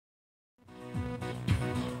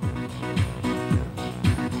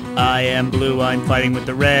I am blue, I'm fighting with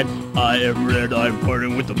the red. I am red, I'm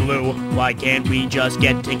fighting with the blue. Why can't we just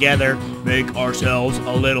get together, make ourselves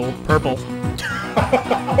a little purple?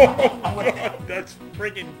 Oh, man, that's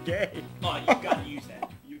friggin' gay. Oh, you gotta use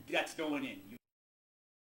that. That's going in.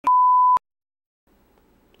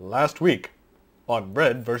 Last week on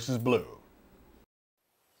Red versus Blue.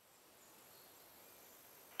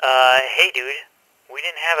 Hey dude, we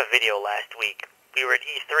didn't have a video last week. We were at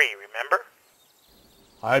E3, remember?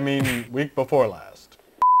 I mean, week before last.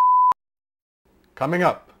 Coming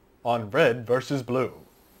up on Red versus Blue.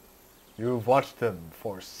 You've watched them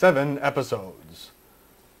for 7 episodes.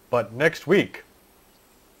 But next week,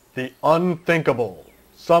 the unthinkable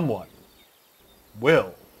someone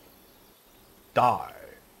will die.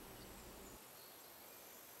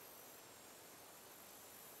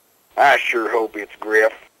 I sure hope it's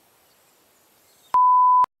Griff.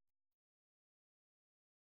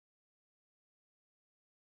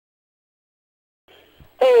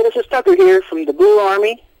 Hey, this is Tucker here from the Blue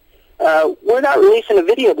Army. We're not releasing a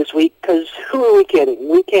video this week because who are we kidding?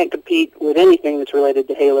 We can't compete with anything that's related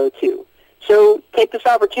to Halo 2. So take this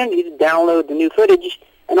opportunity to download the new footage,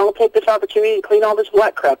 and I'll take this opportunity to clean all this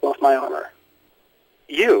black crap off my armor.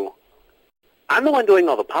 You? I'm the one doing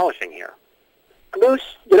all the polishing here.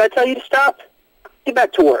 Caboose, did I tell you to stop? Get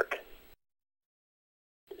back to work.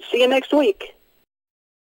 See you next week.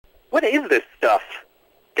 What is this stuff?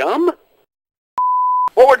 Gum?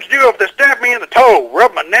 What would you do if they stabbed me in the toe,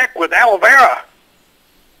 rubbed my neck with aloe vera?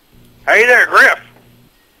 Hey there, Griff.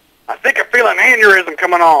 I think I feel an aneurysm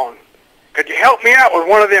coming on. Could you help me out with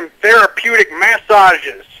one of them therapeutic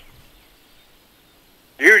massages?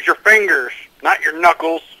 Use your fingers, not your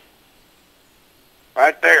knuckles.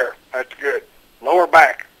 Right there. That's good. Lower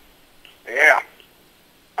back. Yeah.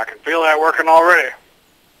 I can feel that working already.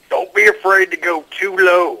 Don't be afraid to go too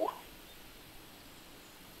low.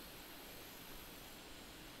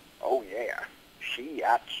 Oh yeah.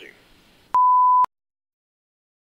 Shiatsu.